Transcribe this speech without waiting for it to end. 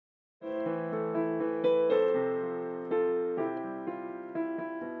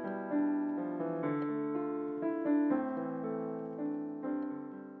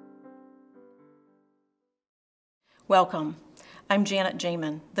Welcome. I'm Janet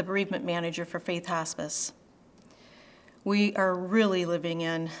Jamin, the Bereavement Manager for Faith Hospice. We are really living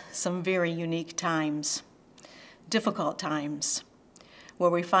in some very unique times, difficult times, where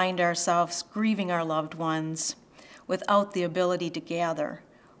we find ourselves grieving our loved ones without the ability to gather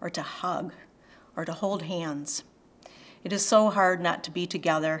or to hug or to hold hands. It is so hard not to be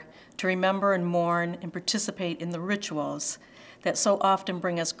together, to remember and mourn and participate in the rituals that so often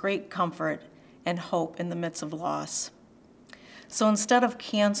bring us great comfort and hope in the midst of loss. So instead of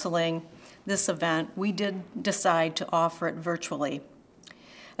canceling this event, we did decide to offer it virtually,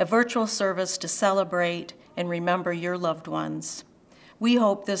 a virtual service to celebrate and remember your loved ones. We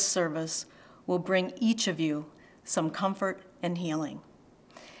hope this service will bring each of you some comfort and healing.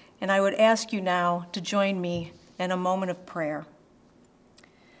 And I would ask you now to join me in a moment of prayer.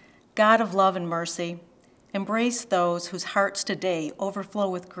 God of love and mercy, embrace those whose hearts today overflow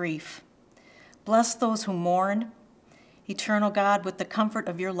with grief. Bless those who mourn. Eternal God, with the comfort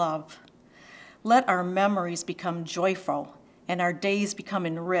of your love, let our memories become joyful and our days become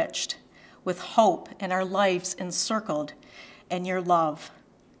enriched with hope and our lives encircled in your love.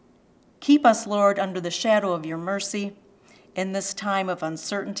 Keep us, Lord, under the shadow of your mercy in this time of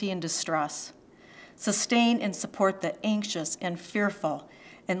uncertainty and distress. Sustain and support the anxious and fearful,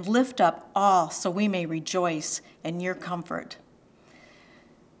 and lift up all so we may rejoice in your comfort,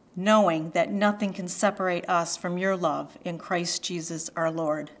 knowing that nothing can separate us from your love in Christ Jesus our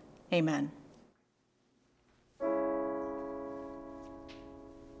Lord. Amen.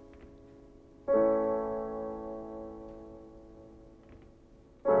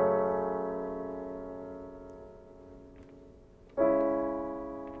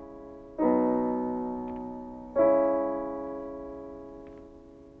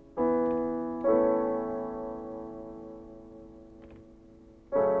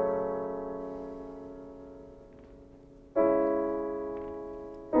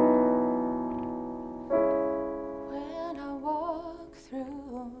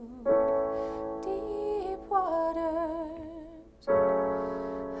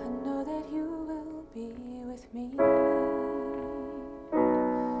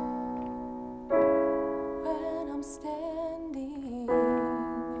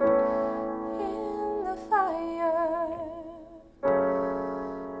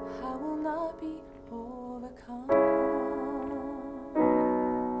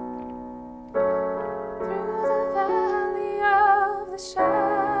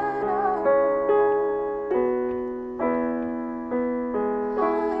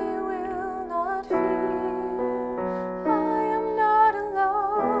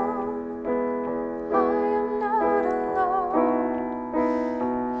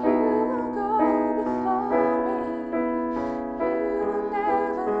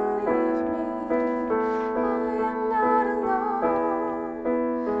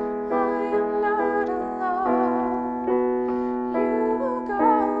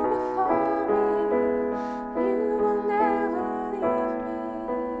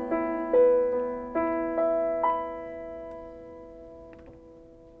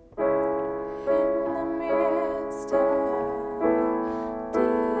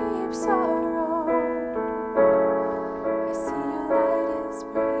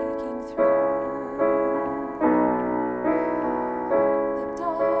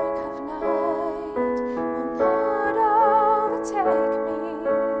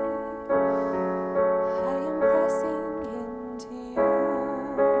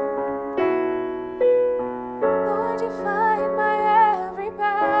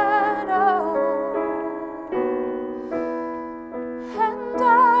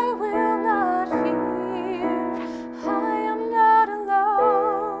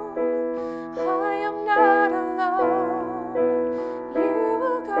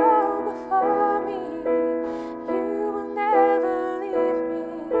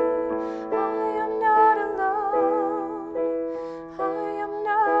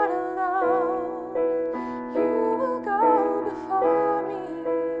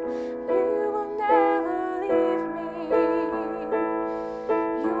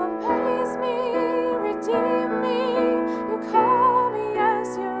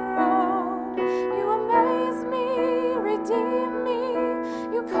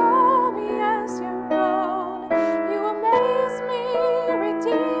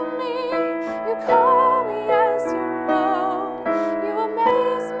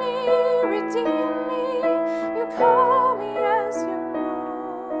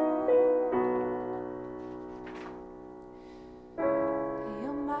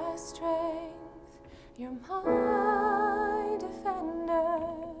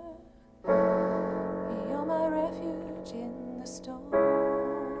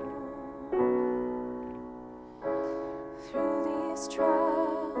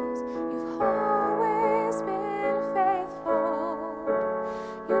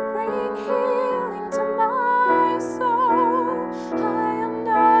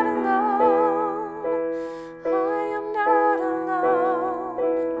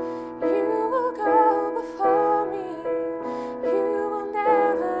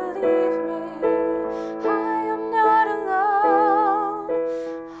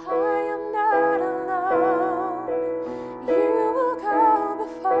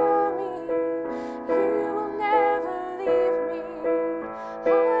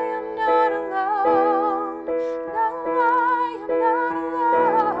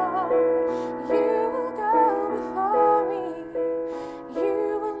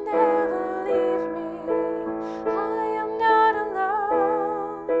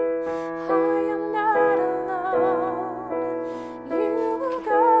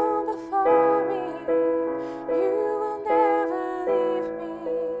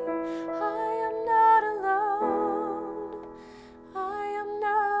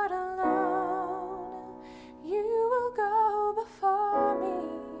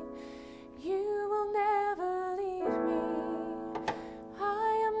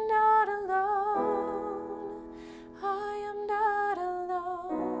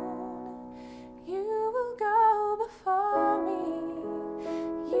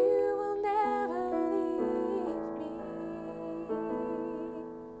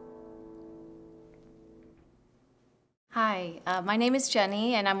 My name is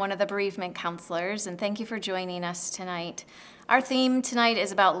Jenny, and I'm one of the bereavement counselors, and thank you for joining us tonight. Our theme tonight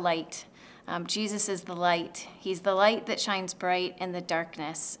is about light. Jesus is the light. He's the light that shines bright in the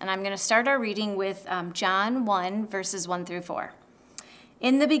darkness. And I'm going to start our reading with John 1, verses 1 through 4.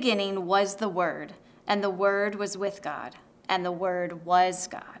 In the beginning was the Word, and the Word was with God, and the Word was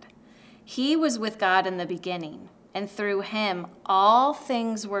God. He was with God in the beginning, and through him all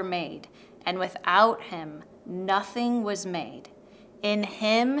things were made, and without him nothing was made. In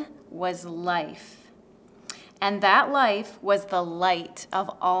him was life, and that life was the light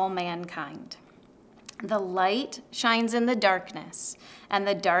of all mankind. The light shines in the darkness, and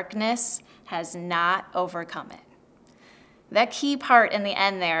the darkness has not overcome it. That key part in the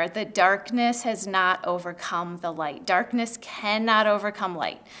end there, the darkness has not overcome the light. Darkness cannot overcome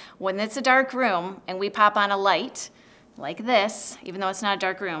light. When it's a dark room and we pop on a light, like this, even though it's not a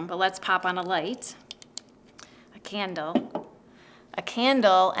dark room, but let's pop on a light, a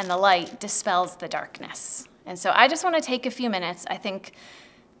candle and the light dispels the darkness. And so I just want to take a few minutes. I think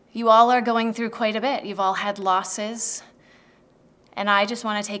you all are going through quite a bit. You've all had losses. And I just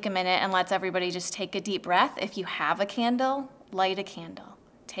want to take a minute and let everybody just take a deep breath. If you have a candle, light a candle.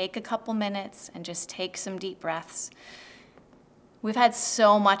 Take a couple minutes and just take some deep breaths. We've had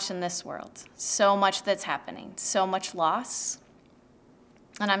so much in this world, so much that's happening, so much loss.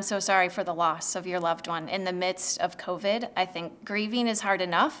 And I'm so sorry for the loss of your loved one. In the midst of COVID, I think grieving is hard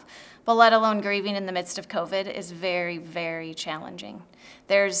enough, but let alone grieving in the midst of COVID is very, very challenging.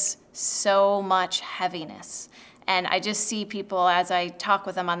 There's so much heaviness. And I just see people, as I talk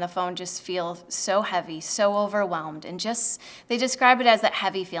with them on the phone, just feel so heavy, so overwhelmed. And they describe it as that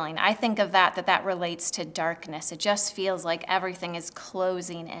heavy feeling. I think of that relates to darkness. It just feels like everything is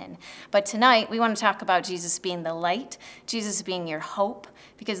closing in. But tonight, we want to talk about Jesus being the light, Jesus being your hope,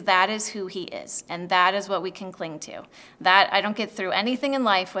 because that is who he is. And that is what we can cling to. That I don't get through anything in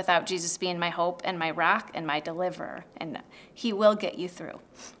life without Jesus being my hope and my rock and my deliverer. And he will get you through.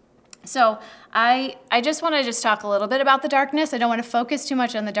 So I just want to talk a little bit about the darkness. I don't want to focus too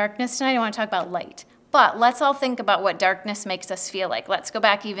much on the darkness tonight. I want to talk about light. But let's all think about what darkness makes us feel like. Let's go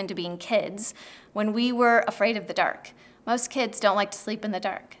back even to being kids when we were afraid of the dark. Most kids don't like to sleep in the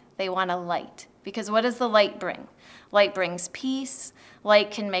dark. They want a light. Because what does the light bring? Light brings peace. Light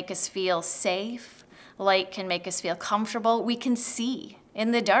can make us feel safe. Light can make us feel comfortable. We can see.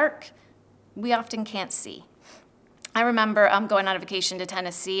 In the dark, we often can't see. I remember going on a vacation to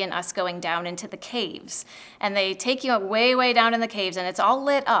Tennessee and us going down into the caves. And they take you way, way down in the caves, and it's all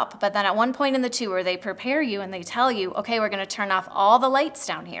lit up. But then at one point in the tour, they prepare you and they tell you, okay, we're going to turn off all the lights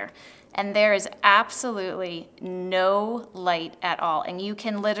down here. And there is absolutely no light at all. And you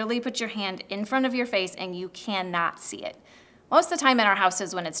can literally put your hand in front of your face and you cannot see it. Most of the time in our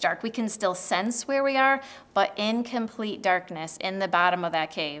houses when it's dark, we can still sense where we are, but in complete darkness, in the bottom of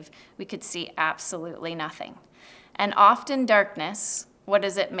that cave, we could see absolutely nothing. And often darkness, what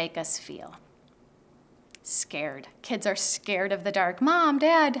does it make us feel? Scared. Kids are scared of the dark. Mom,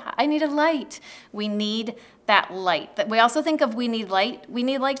 Dad, I need a light. We need that light. We also think of we need light. We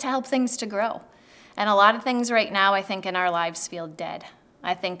need light to help things to grow. And a lot of things right now, I think, in our lives feel dead.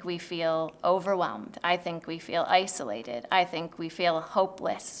 I think we feel overwhelmed. I think we feel isolated. I think we feel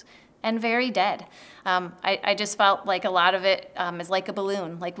hopeless and very dead. I just felt like a lot of it is like a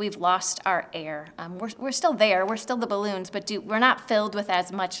balloon, like we've lost our air. We're still there, we're still the balloons, but we're not filled with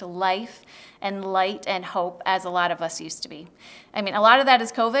as much life and light and hope as a lot of us used to be. I mean, a lot of that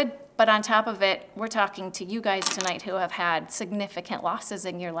is COVID, but on top of it, we're talking to you guys tonight who have had significant losses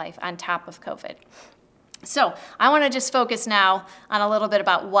in your life on top of COVID. So I want to just focus now on a little bit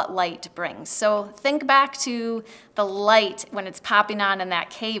about what light brings. So think back to the light when it's popping on in that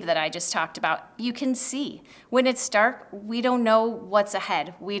cave that I just talked about. You can see. When it's dark, we don't know what's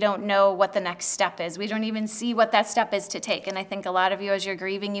ahead. We don't know what the next step is. We don't even see what that step is to take. And I think a lot of you, as you're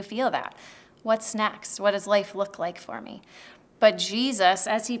grieving, you feel that. What's next? What does life look like for me? But Jesus,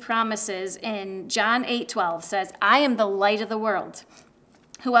 as he promises in John 8:12, says, I am the light of the world.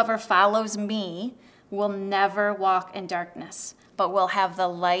 Whoever follows me will never walk in darkness, but will have the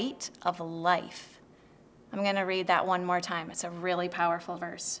light of life. I'm going to read that one more time. It's a really powerful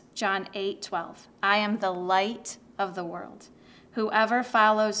verse. John 8:12. I am the light of the world. Whoever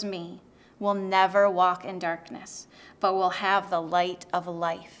follows me will never walk in darkness, but will have the light of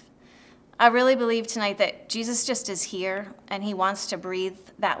life. I really believe tonight that Jesus just is here, and he wants to breathe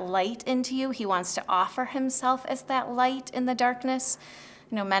that light into you. He wants to offer himself as that light in the darkness.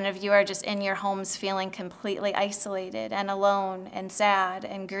 You know, many of you are just in your homes feeling completely isolated and alone and sad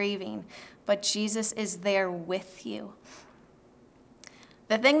and grieving, but Jesus is there with you.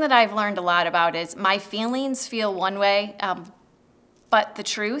 The thing that I've learned a lot about is my feelings feel one way, But the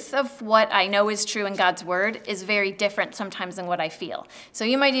truth of what I know is true in God's word is very different sometimes than what I feel. So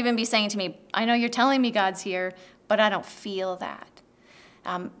you might even be saying to me, I know you're telling me God's here, but I don't feel that.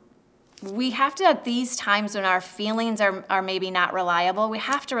 We have to, at these times when our feelings are maybe not reliable, we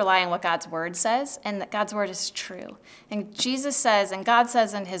have to rely on what God's word says, and that God's word is true. And Jesus says, and God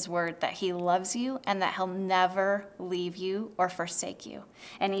says in his word, that he loves you and that he'll never leave you or forsake you.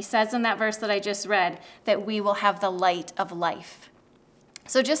 And he says in that verse that I just read that we will have the light of life.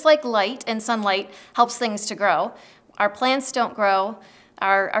 So just like light and sunlight helps things to grow, our plants don't grow,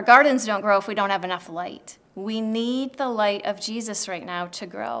 our gardens don't grow if we don't have enough light. We need the light of Jesus right now to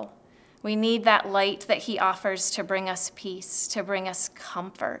grow. We need that light that he offers to bring us peace, to bring us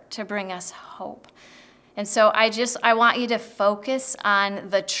comfort, to bring us hope. And so I want you to focus on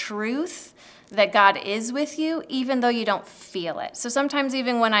the truth that God is with you, even though you don't feel it. So sometimes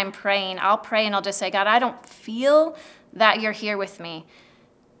even when I'm praying, I'll pray and I'll just say, God, I don't feel that you're here with me,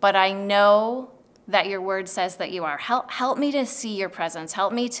 but I know that your word says that you are. Help me to see your presence.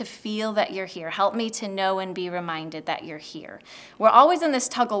 Help me to feel that you're here. Help me to know and be reminded that you're here. We're always in this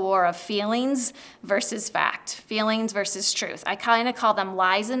tug-of-war of feelings versus fact, feelings versus truth. I kind of call them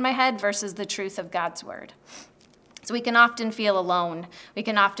lies in my head versus the truth of God's word. So we can often feel alone. We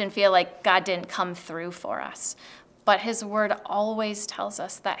can often feel like God didn't come through for us. But his word always tells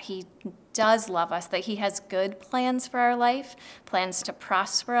us that he does love us, that he has good plans for our life, plans to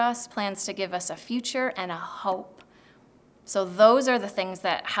prosper us, plans to give us a future and a hope. So those are the things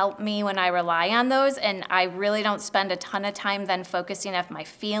that help me when I rely on those, and I really don't spend a ton of time then focusing if my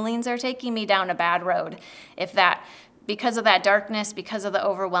feelings are taking me down a bad road. If that, because of that darkness, because of the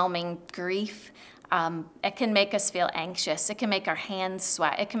overwhelming grief, it can make us feel anxious. It can make our hands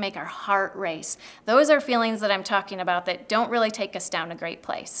sweat. It can make our heart race. Those are feelings that I'm talking about that don't really take us down a great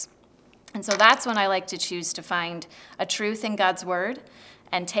place. And so that's when I like to choose to find a truth in God's word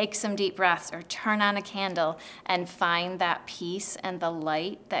and take some deep breaths or turn on a candle and find that peace and the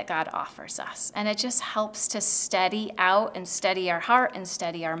light that God offers us. And it just helps to steady out and steady our heart and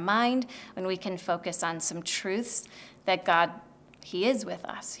steady our mind when we can focus on some truths that God, he is with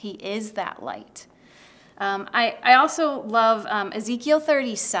us. He is that light. I also love Ezekiel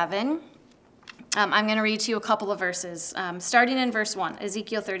 37. I'm going to read to you a couple of verses, starting in verse 1,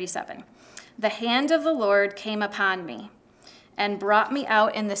 Ezekiel 37. The hand of the Lord came upon me and brought me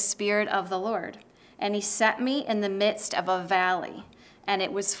out in the spirit of the Lord. And he set me in the midst of a valley, and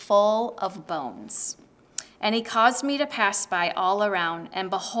it was full of bones. And he caused me to pass by all around,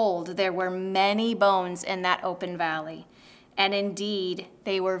 and behold, there were many bones in that open valley. And indeed,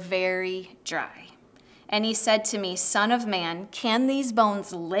 they were very dry. And he said to me, Son of man, can these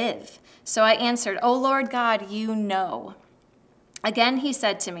bones live? So I answered, O Lord God, you know. Again he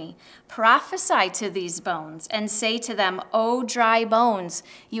said to me, prophesy to these bones, and say to them, O dry bones,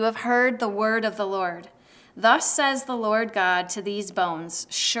 you have heard the word of the Lord. Thus says the Lord God to these bones,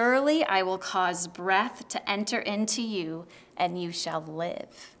 surely I will cause breath to enter into you, and you shall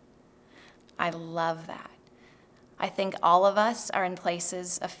live. I love that. I think all of us are in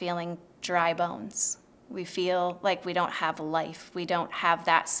places of feeling dry bones. We feel like we don't have life. We don't have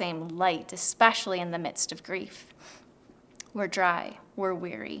that same light, especially in the midst of grief. We're dry, we're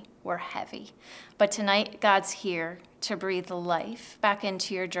weary, we're heavy. But tonight, God's here to breathe life back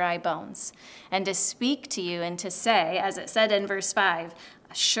into your dry bones and to speak to you and to say, as it said in verse 5,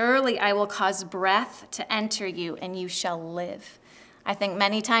 surely I will cause breath to enter you and you shall live. I think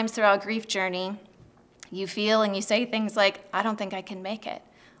many times through our grief journey, you feel and you say things like, I don't think I can make it.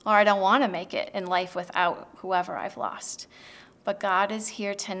 Or I don't want to make it in life without whoever I've lost. But God is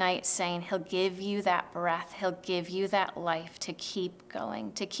here tonight saying he'll give you that breath. He'll give you that life to keep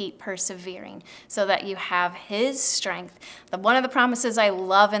going, to keep persevering, so that you have his strength. One of the promises I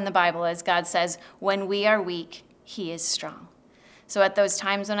love in the Bible is God says, when we are weak, he is strong. So at those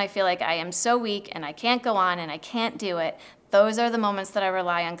times when I feel like I am so weak and I can't go on and I can't do it, those are the moments that I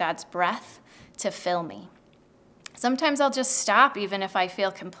rely on God's breath to fill me. Sometimes I'll just stop even if I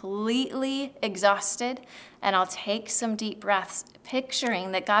feel completely exhausted, and I'll take some deep breaths,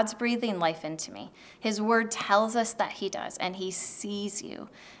 picturing that God's breathing life into me. His word tells us that he does, and he sees you,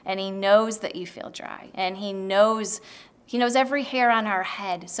 and he knows that you feel dry, and he knows every hair on our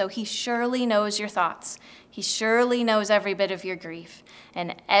head, so he surely knows your thoughts. He surely knows every bit of your grief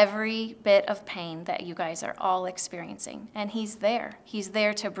and every bit of pain that you guys are all experiencing. And he's there. He's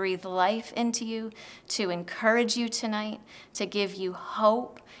there to breathe life into you, to encourage you tonight, to give you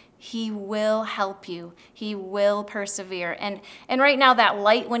hope. He will help you. He will persevere. And right now, that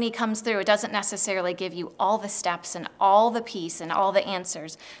light, when he comes through, it doesn't necessarily give you all the steps and all the peace and all the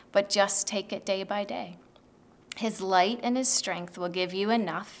answers, but just take it day by day. His light and his strength will give you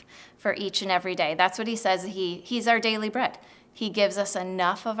enough for each and every day. That's what he says. He's our daily bread. He gives us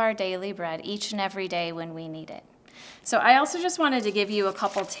enough of our daily bread each and every day when we need it. So I also just wanted to give you a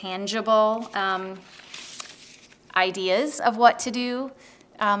couple tangible ideas of what to do.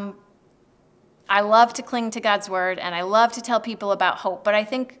 I love to cling to God's word, and I love to tell people about hope. But I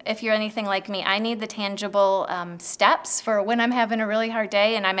think if you're anything like me, I need the tangible steps for when I'm having a really hard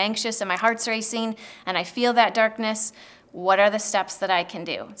day and I'm anxious and my heart's racing and I feel that darkness. What are the steps that I can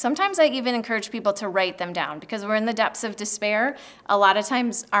do? Sometimes I even encourage people to write them down because we're in the depths of despair. A lot of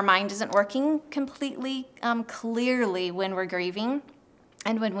times our mind isn't working completely clearly when we're grieving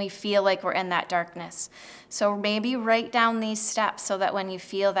and when we feel like we're in that darkness. So maybe write down these steps so that when you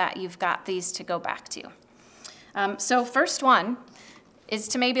feel that, you've got these to go back to. So first one is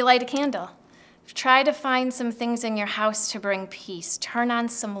to maybe light a candle. Try to find some things in your house to bring peace. Turn on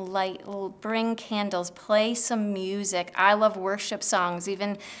some light, bring candles, play some music. I love worship songs,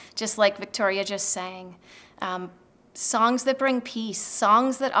 even just like Victoria just sang. Songs that bring peace,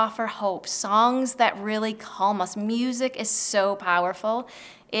 songs that offer hope, songs that really calm us. Music is so powerful.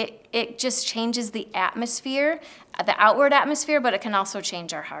 It just changes the atmosphere, the outward atmosphere, but it can also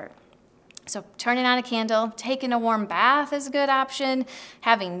change our heart. So turning on a candle, taking a warm bath is a good option,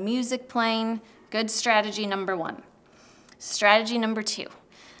 having music playing, good strategy number one. Strategy number two,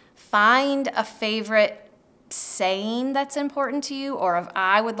 find a favorite saying that's important to you, or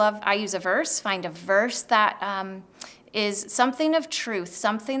I use a verse, find a verse that is something of truth,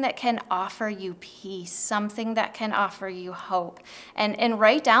 something that can offer you peace, something that can offer you hope. And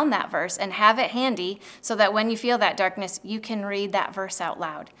write down that verse and have it handy so that when you feel that darkness, you can read that verse out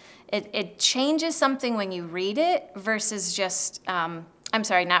loud. It changes something when you read it versus just,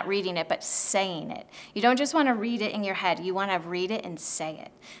 not reading it, but saying it. You don't just want to read it in your head. You want to read it and say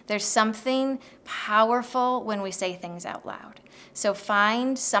it. There's something powerful when we say things out loud. So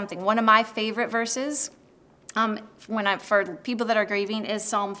find something. One of my favorite verses for people that are grieving is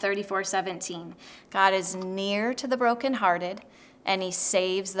Psalm 34:17. God is near to the brokenhearted, and he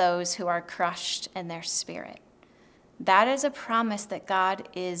saves those who are crushed in their spirit. That is a promise that God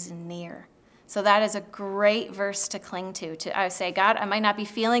is near. So that is a great verse to cling to. I would say, God, I might not be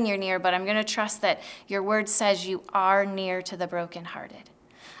feeling you're near, but I'm going to trust that your word says you are near to the brokenhearted.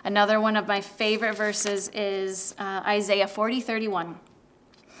 Another one of my favorite verses is Isaiah 40:31.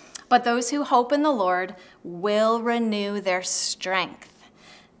 But those who hope in the Lord will renew their strength.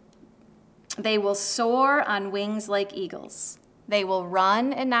 They will soar on wings like eagles. They will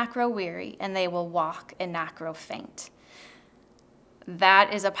run and not grow weary, and they will walk and not grow faint.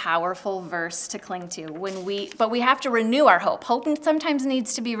 That is a powerful verse to cling to. But we have to renew our hope. Hope sometimes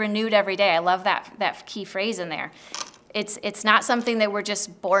needs to be renewed every day. I love that key phrase in there. It's not something that we're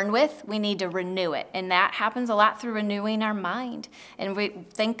just born with. We need to renew it. And that happens a lot through renewing our mind. And we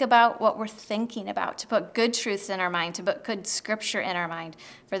think about what we're thinking about, to put good truths in our mind, to put good scripture in our mind.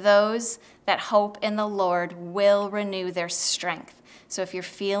 For those that hope in the Lord will renew their strength. So if you're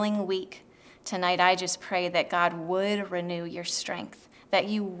feeling weak tonight, I just pray that God would renew your strength, that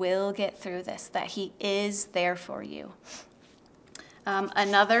you will get through this, that he is there for you.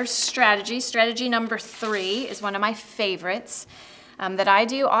 Another strategy number 3 is one of my favorites that I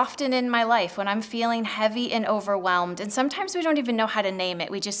do often in my life when I'm feeling heavy and overwhelmed. And sometimes we don't even know how to name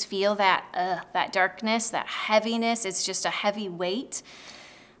it. We just feel that darkness, that heaviness. It's just a heavy weight.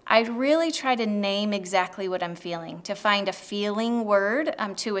 I really try to name exactly what I'm feeling, to find a feeling word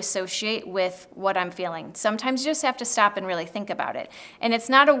to associate with what I'm feeling. Sometimes you just have to stop and really think about it. And it's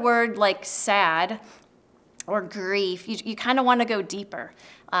not a word like sad or grief. You kind of want to go deeper.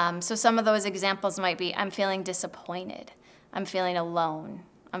 So some of those examples might be, I'm feeling disappointed. I'm feeling alone.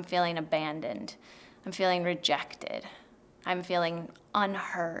 I'm feeling abandoned. I'm feeling rejected. I'm feeling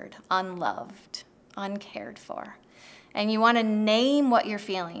unheard, unloved, uncared for. And you want to name what you're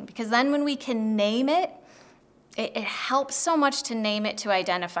feeling, because then when we can name it, it helps so much to name it, to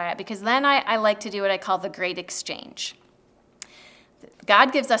identify it, because then I like to do what I call the great exchange.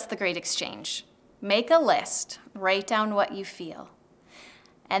 God gives us the great exchange. Make a list, write down what you feel.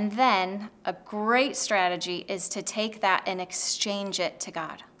 And then a great strategy is to take that and exchange it to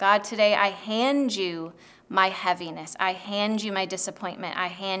God. God, today I hand you my heaviness. I hand you my disappointment. I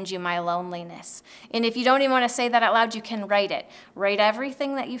hand you my loneliness. And if you don't even want to say that out loud, you can write it. Write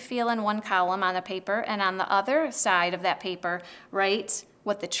everything that you feel in one column on the paper, and on the other side of that paper, write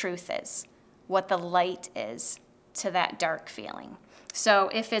what the truth is, what the light is to that dark feeling. So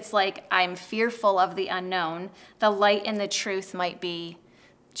if it's like, I'm fearful of the unknown, the light and the truth might be,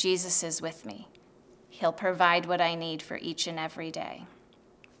 Jesus is with me. He'll provide what I need for each and every day.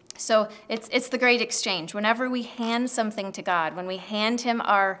 So it's the great exchange. Whenever we hand something to God, when we hand him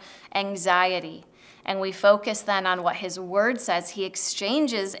our anxiety, and we focus then on what his word says, he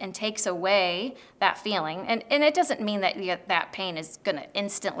exchanges and takes away that feeling. And it doesn't mean that that pain is going to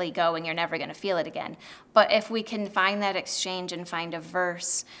instantly go and you're never going to feel it again. But if we can find that exchange and find a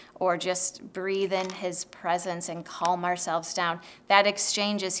verse or just breathe in his presence and calm ourselves down, that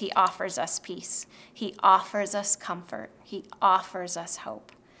exchange is he offers us peace. He offers us comfort. He offers us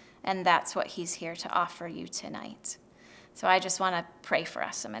hope. And that's what he's here to offer you tonight. So I just want to pray for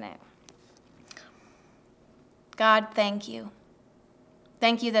us a minute. God, thank you.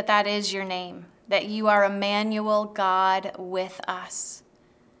 Thank you that that is your name, that you are Emmanuel, God with us.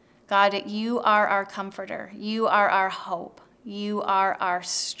 God, you are our comforter. You are our hope. You are our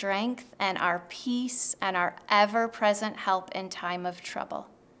strength and our peace and our ever-present help in time of trouble.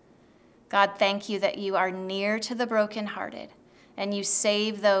 God, thank you that you are near to the brokenhearted and you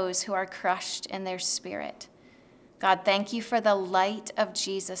save those who are crushed in their spirit. God, thank you for the light of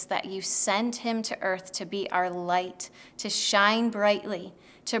Jesus, that you sent him to earth to be our light, to shine brightly,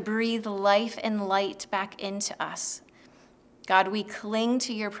 to breathe life and light back into us. God, we cling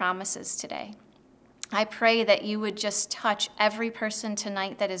to your promises today. I pray that you would just touch every person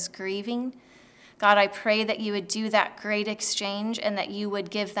tonight that is grieving. God, I pray that you would do that great exchange and that you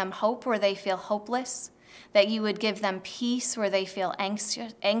would give them hope where they feel hopeless, that you would give them peace where they feel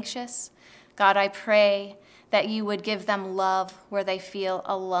anxious. God, I pray that you would give them love where they feel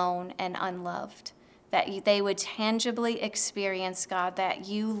alone and unloved, that they would tangibly experience, God, that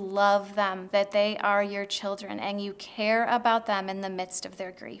you love them, that they are your children, and you care about them in the midst of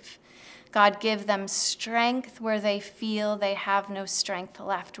their grief. God, give them strength where they feel they have no strength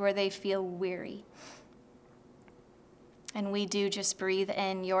left, where they feel weary. And we do just breathe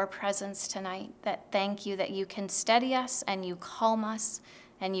in your presence tonight, that thank you that you can steady us and you calm us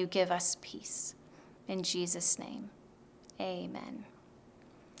and you give us peace. In Jesus' name, amen.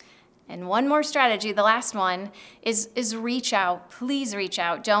 And one more strategy, the last one, is reach out. Please reach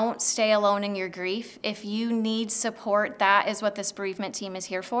out. Don't stay alone in your grief. If you need support, that is what this bereavement team is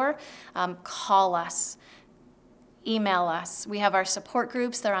here for. Call us. Email us. We have our support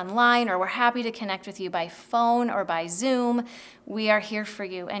groups. They're online, or we're happy to connect with you by phone or by Zoom. We are here for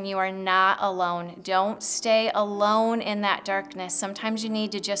you, and you are not alone. Don't stay alone in that darkness. Sometimes you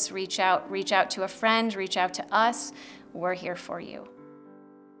need to just reach out to a friend, reach out to us. We're here for you.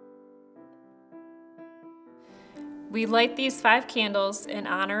 We light these 5 candles in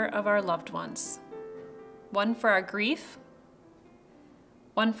honor of our loved ones. 1 for our grief,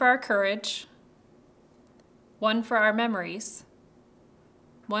 1 for our courage, 1 for our memories,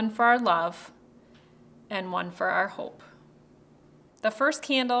 1 for our love, and 1 for our hope. The first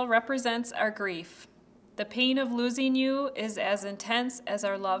candle represents our grief. The pain of losing you is as intense as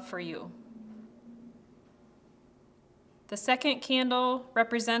our love for you. The second candle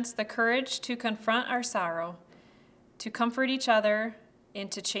represents the courage to confront our sorrow, to comfort each other,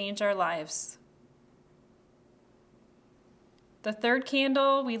 and to change our lives. The third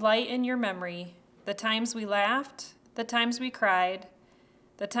candle we light in your memory, the times we laughed, the times we cried,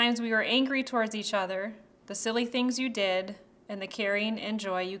 the times we were angry towards each other, the silly things you did, and the caring and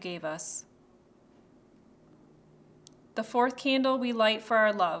joy you gave us. The fourth candle we light for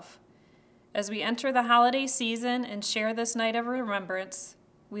our love. As we enter the holiday season and share this night of remembrance,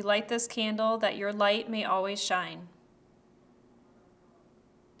 we light this candle that your light may always shine.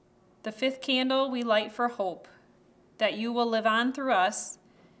 The fifth candle we light for hope, that you will live on through us,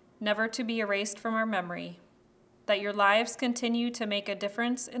 never to be erased from our memory, that your lives continue to make a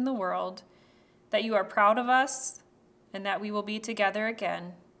difference in the world, that you are proud of us, and that we will be together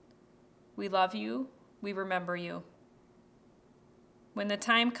again. We love you, we remember you. When the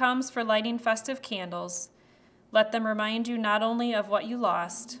time comes for lighting festive candles, let them remind you not only of what you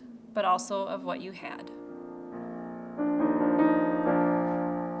lost, but also of what you had.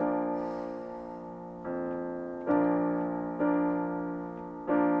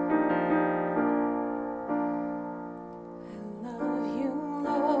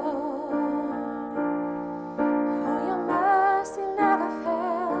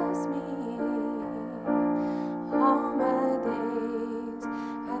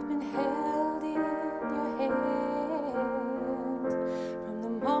 From the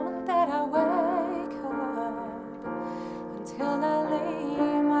moment that I wake up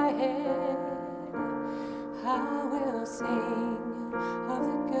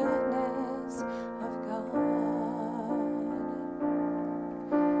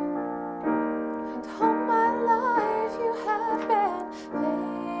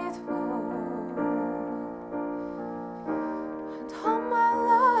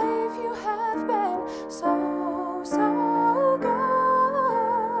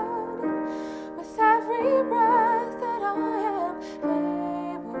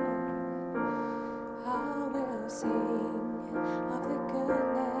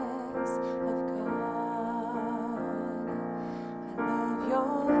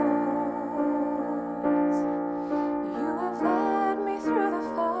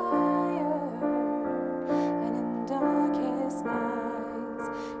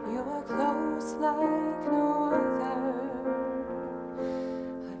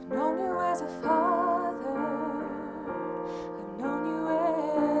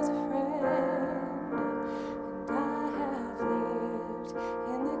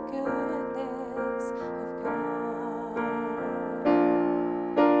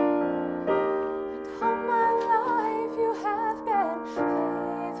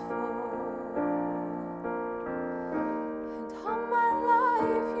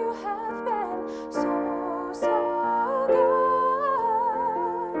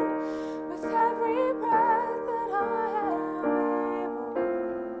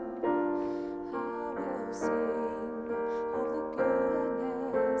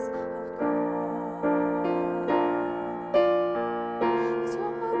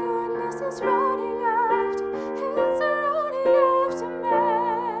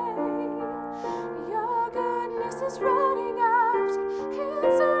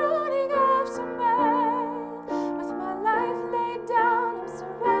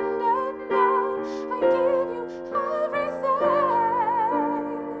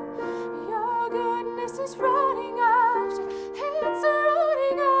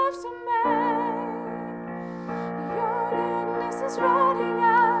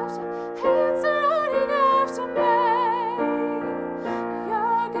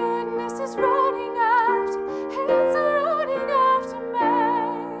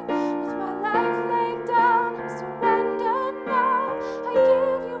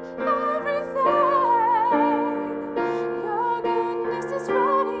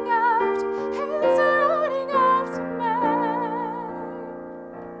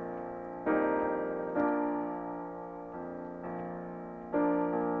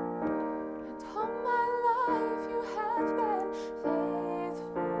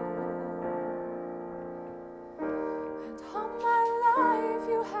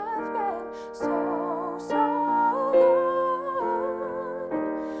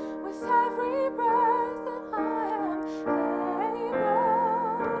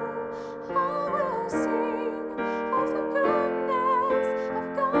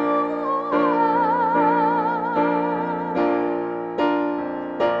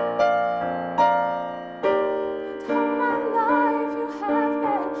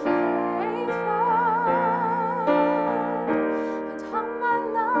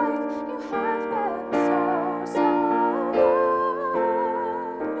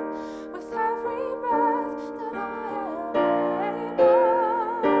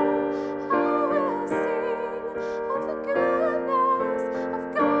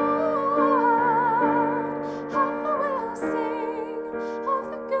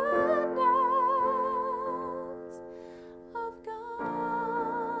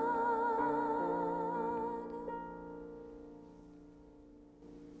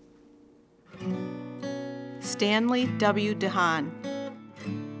Stanley W. DeHaan,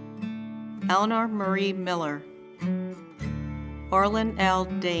 Eleanor Marie Miller, Orlin L.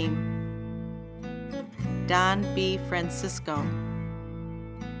 Dame, Don B. Francisco,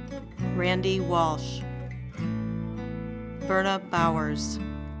 Randy Walsh, Verna Bowers,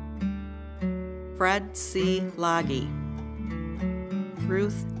 Fred C. Loggy,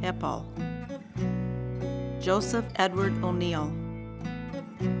 Ruth Eppel, Joseph Edward O'Neill,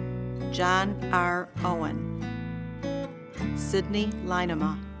 John R. Owen, Sidney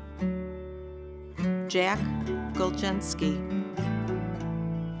Leinema, Jack Golczynski,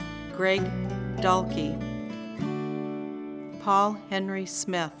 Greg Dahlke, Paul Henry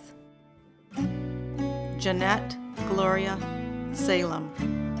Smith, Jeanette Gloria Salem,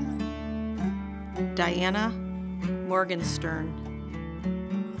 Diana Morgenstern,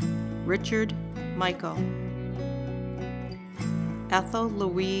 Richard Michael, Ethel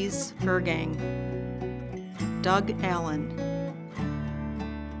Louise Ergang, Doug Allen,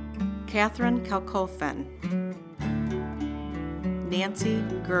 Catherine Kalkofen, Nancy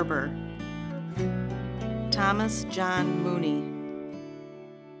Gerber, Thomas John Mooney,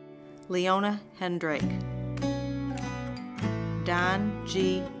 Leona Hendrake, Don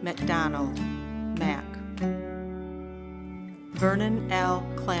G. McDonald, Mac, Vernon L.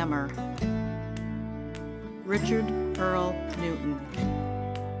 Clammer, Richard Earl Newton,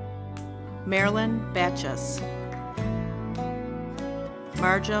 Marilyn Batchus,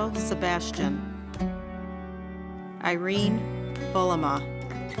 Marjo Sebastian, Irene Bullema,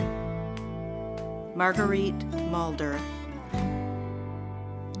 Marguerite Mulder,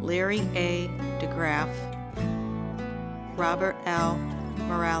 Larry A. DeGraff, Robert L.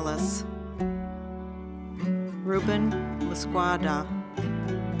 Morales, Ruben Musquada,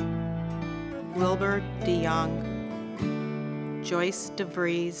 Wilbur DeYoung, Joyce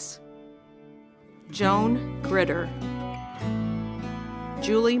DeVries, Joan Gritter,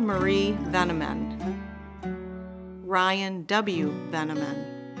 Julie Marie Veneman, Ryan W. Veneman,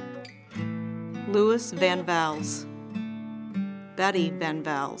 Louis Van Vels, Betty Van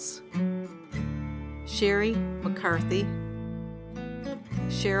Vels, Sherry McCarthy,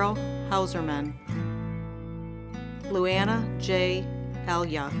 Cheryl Hauserman, Luana J.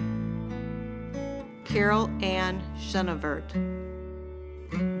 Elia, Carol Ann Chenevert,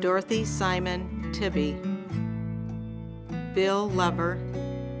 Dorothy Simon Tibby, Bill Lever,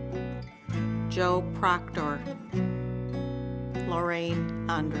 Joe Proctor, Lorraine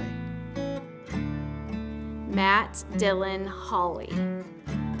Andre. Matt Dillon Hawley,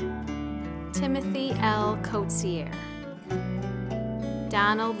 Timothy L. Coetsier,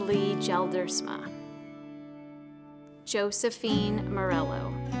 Donald Lee Geldersma, Josephine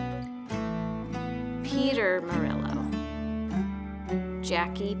Murillo, Peter Murillo,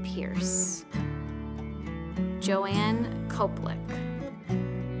 Jackie Pierce, Joanne Koplik,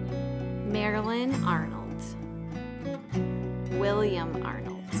 Marilyn Arnold, William Arnold,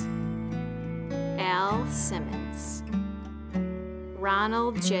 Al Simmons,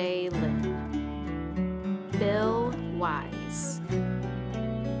 Ronald J. Lynn, Bill Wise,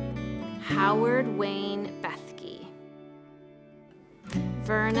 Howard Wayne Bethke,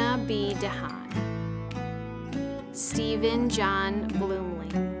 Verna B. DeHaan, Stephen John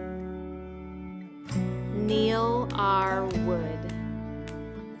Bloomling, Neil R. Wood,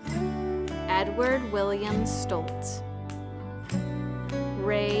 Edward William Stolt,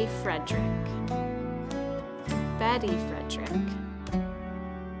 Ray Frederick, Betty Frederick,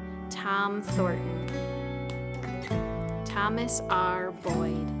 Tom Thornton, Thomas R.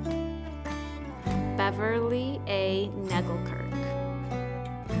 Boyd, Beverly A. Negelkirk,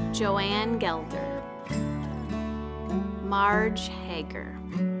 Joanne Gelder, Marge Hager,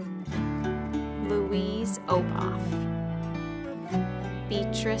 Louise Opoff,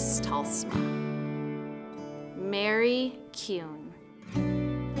 Beatrice Talsma, Mary Kuhn,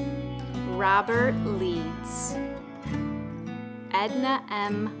 Robert Leeds, Edna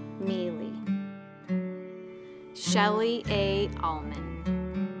M. Mealy, Shelley A. Allman,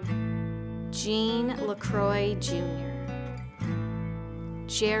 Jean LaCroix Jr.,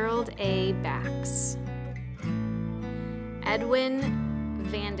 Gerald A. Bax, Edwin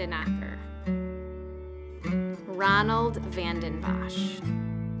Vandenacker, Ronald Vandenbosch,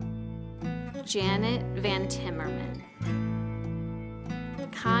 Janet Van Timmerman,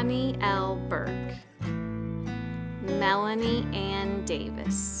 Connie L. Burke, Melanie Ann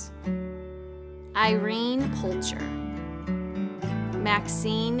Davis, Irene Polcher,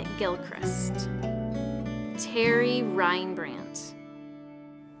 Maxine Gilchrist, Terry Reinbrandt,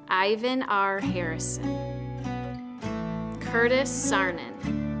 Ivan R. Harrison, Curtis Sarnan,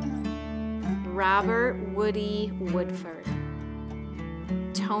 Robert Woody Woodford,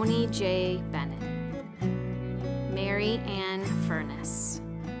 Tony J. Bennett, Mary Ann Furness,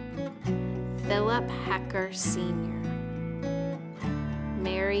 Philip Hecker Sr.,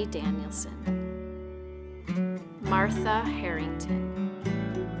 Mary Danielson, Martha Harrington,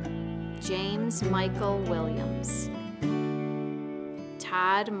 James Michael Williams,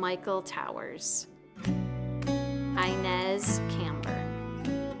 Todd Michael Towers, Inez Camber,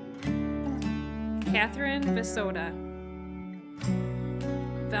 Catherine Visoda,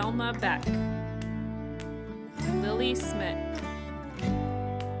 Velma Beck, Lily Smith,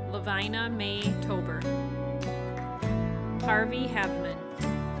 Lavina May Tober, Harvey Havman,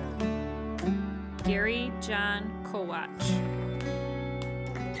 Gary John Kowach,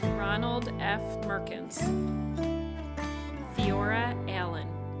 Ronald F. Merkins, Theora Allen,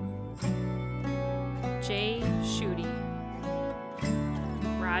 Jay Schutte,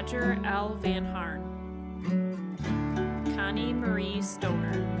 Roger L. Van Harn, Connie Marie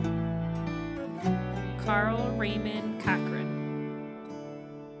Stoner, Carl Raymond Cochran,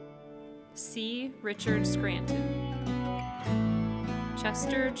 C. Richard Scranton,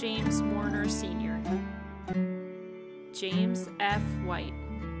 Chester James Warner Sr., James F. White,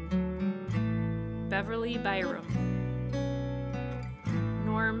 Beverly Byram,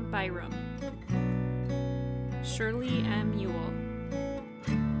 Norm Byram, Shirley M. Ewell,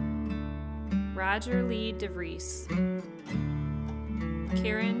 Roger Lee DeVries,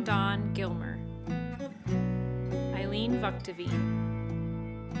 Karen Dawn Gilmer, Eileen Vucteveen,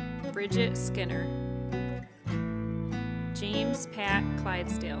 Bridget Skinner, James Pat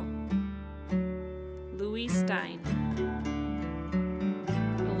Clydesdale, Louis Stein,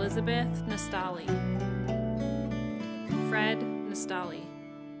 Elizabeth Nastali, Fred Nastali,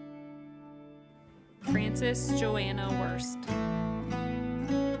 Frances Joanna Wurst,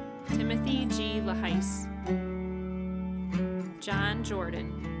 Timothy G. LaHeis, John Jordan,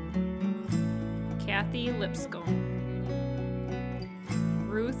 Kathy Lipscomb,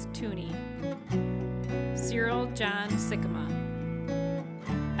 Ruth Tooney, Cyril John Sycama,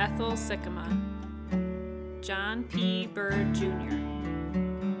 Ethel Sycama, John P. Bird Jr.,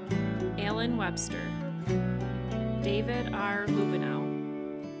 Alan Webster, David R. Lubenow,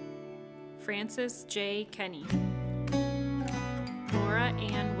 Francis J. Kenny, Laura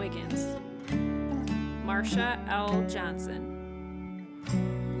Ann Wiggins, Marcia L. Johnson,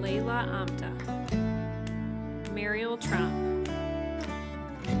 Layla Amta, Mariel Trump,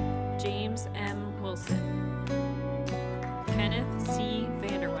 James M. Wilson, Kenneth C.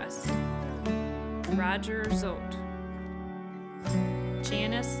 Vanderwest, Roger Zote,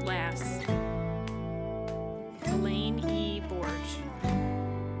 Janice Lass, Elaine E. Borge,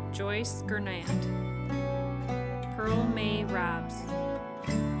 Joyce Gernand, Pearl May Robbs,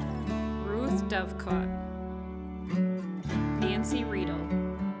 Ruth Dovecott, Nancy Riedel,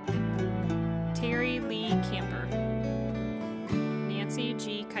 Terry Lee Camper, Nancy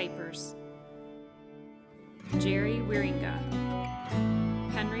G. Kuipers, Jerry Wieringa,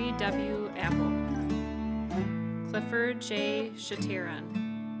 Henry W. Apple, Clifford J. Shateran,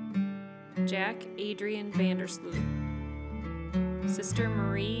 Jack Adrian Vandersloot, Sister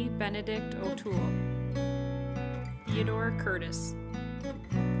Marie Benedict O'Toole, Theodore Curtis,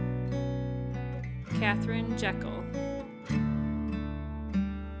 Catherine Jekyll,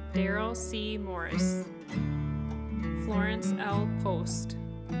 Daryl C. Morris, Florence L. Post,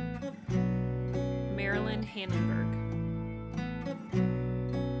 Marilyn Hannenberg,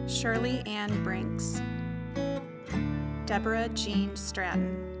 Shirley Ann Brinks, Deborah Jean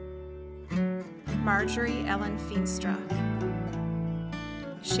Stratton, Marjorie Ellen Feenstra,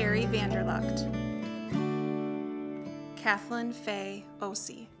 Sherry Vanderlucht, Kathleen Faye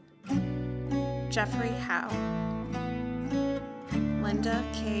Osey, Jeffrey Howe, Linda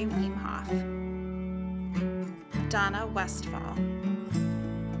K. Weemhoff, Donna Westfall,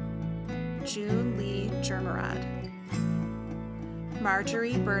 June Lee Germerod,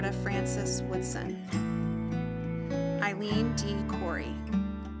 Marjorie Berta Francis Woodson, Eileen D. Corey,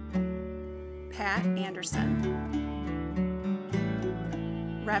 Pat Anderson,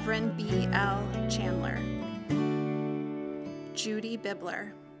 Reverend B. L. Chandler, Judy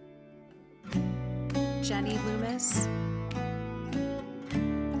Bibler, Jenny Loomis,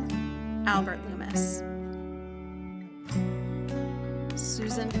 Albert Loomis,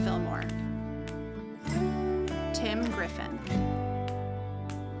 Susan Fillmore, Tim Griffin,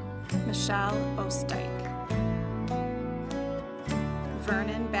 Michelle Ostike,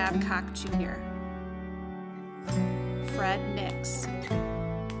 Vernon Babcock Jr., Fred Nix,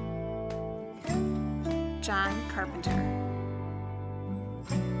 John Carpenter,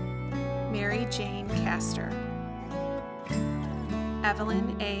 Mary Jane Castor,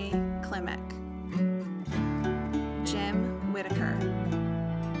 Evelyn A. Klimek, Jim Whitaker,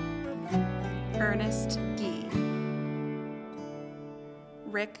 Ernest Gee,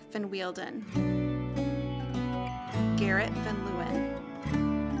 Rick Van Wielden, Garrett Van Leeuwen,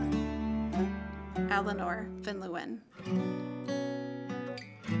 Eleanor Van Leeuwen,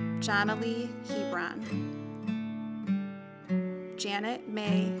 Jonalee Hebron, Janet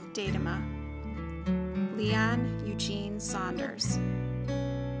May Datema, Leon Eugene Saunders,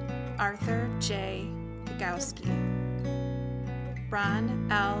 Arthur J. Gagowski, Ron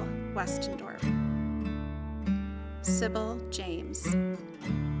L. Westendorp, Sybil James,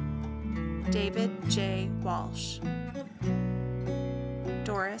 David J. Walsh,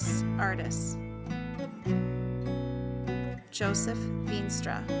 Doris Artis, Joseph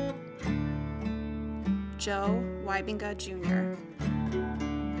Veenstra, Joe Wybinga Jr.,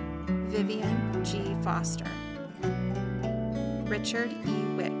 Vivian G. Foster, Richard E.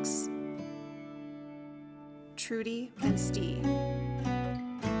 Wicks, Trudy Vinstee,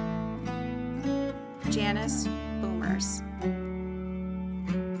 Janice Boomers,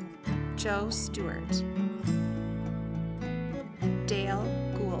 Joe Stewart, Dale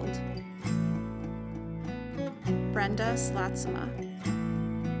Gould, Brenda Slotsema,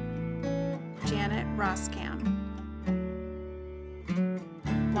 Janet Roskam,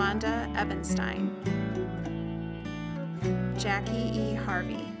 Wanda Ebenstein, Jackie E.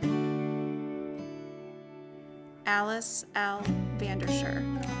 Harvey, Alice L. Vandersher,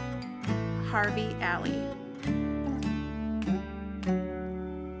 Harvey Alley.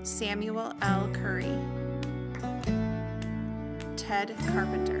 Samuel L. Curry. Ted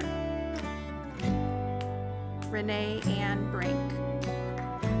Carpenter. Renee Ann Brink.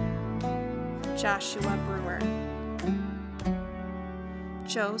 Joshua Brewer.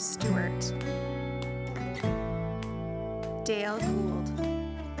 Joe Stewart. Dale Gould.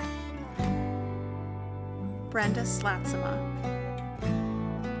 Brenda Slatzema.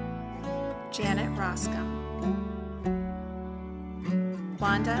 Janet Roscom.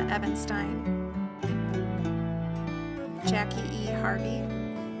 Wanda Ebenstein. Jackie E. Harvey.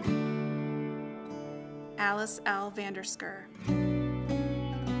 Alice L. Vandersker.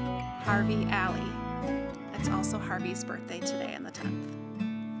 Harvey Alley. It's also Harvey's birthday today on the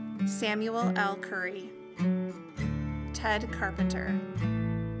 10th. Samuel L. Curry. Ted Carpenter.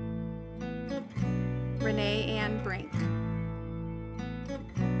 Renee Ann Brink.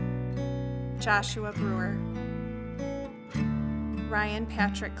 Joshua Brewer. Ryan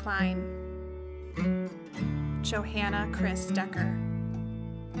Patrick Klein. Johanna Chris Decker.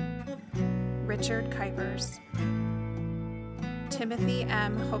 Richard Kuipers. Timothy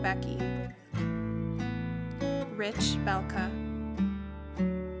M. Hobecki. Rich Belka.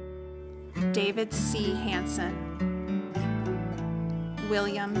 David C. Hansen.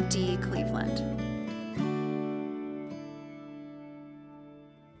 William D. Cleveland.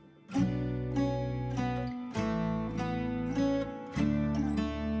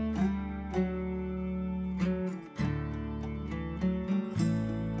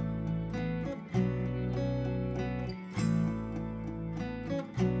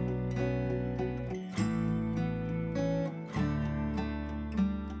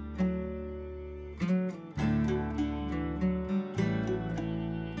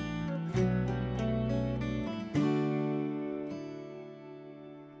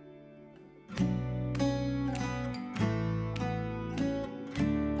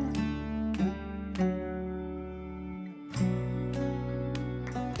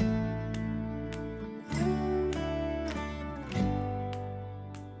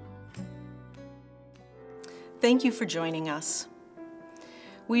 Thank you for joining us.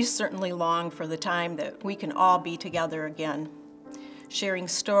 We certainly long for the time that we can all be together again, sharing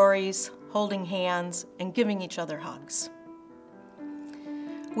stories, holding hands, and giving each other hugs.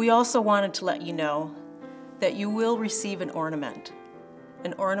 We also wanted to let you know that you will receive an ornament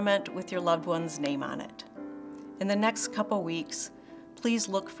with your loved one's name on it. In the next couple weeks, please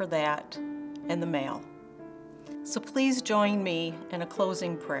look for that in the mail. So please join me in a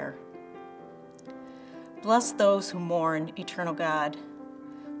closing prayer. Bless those who mourn, eternal God,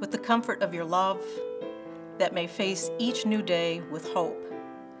 with the comfort of your love that may face each new day with hope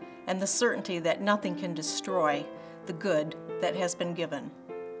and the certainty that nothing can destroy the good that has been given.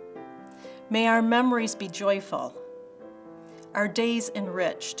 May our memories be joyful, our days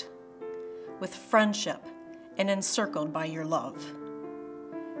enriched with friendship and encircled by your love.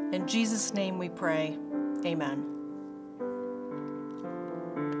 In Jesus' name we pray, amen.